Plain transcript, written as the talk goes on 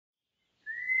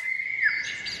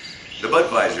The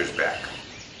Budweiser's back.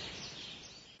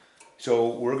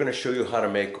 So we're going to show you how to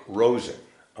make rosin.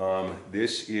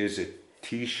 This is a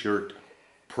t-shirt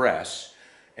press,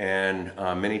 and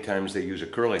many times they use a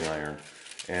curling iron.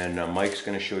 And Mike's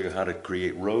going to show you how to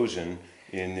create rosin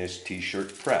in this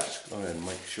t-shirt press. Go ahead,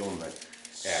 Mike, show them that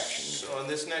action. So in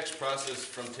this next process,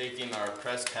 from taking our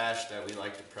pressed hash that we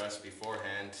like to press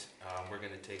beforehand, we're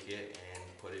going to take it and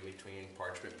put it between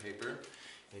parchment paper.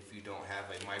 If you don't have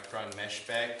a micron mesh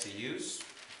bag to use,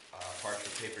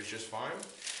 parchment paper is just fine.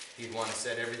 You'd want to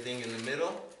set everything in the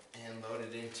middle and load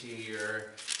it into your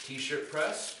t-shirt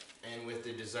press. And with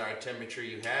the desired temperature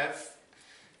you have,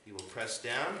 you will press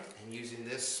down, and using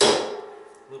this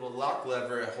little lock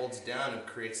lever, it holds down and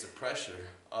creates the pressure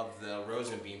of the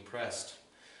rosin being pressed.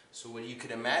 So what you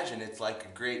could imagine, it's like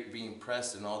a grape being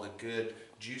pressed and all the good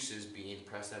juices being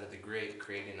pressed out of the grape,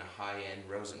 creating a high-end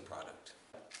rosin product.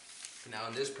 Now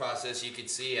in this process, you could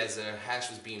see as the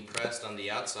hash was being pressed, on the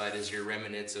outside is your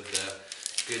remnants of the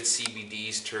good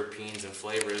CBDs, terpenes, and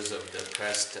flavors of the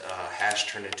pressed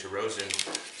hash turned into rosin.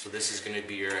 So this is going to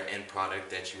be your end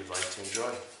product that you would like to enjoy.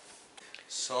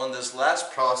 So in this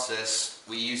last process,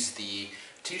 we used the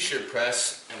t-shirt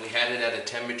press, and we had it at a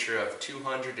temperature of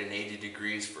 280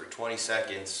 degrees for 20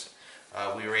 seconds.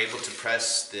 We were able to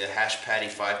press the hash patty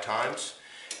 5 times.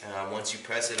 Once you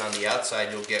press it on the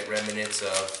outside, you'll get remnants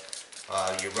of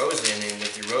your rosin, and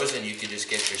with your rosin you can just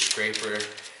get your scraper,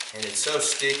 and it's so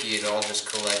sticky it all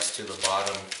just collects to the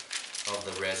bottom of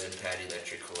the resin patty that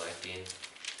you're collecting.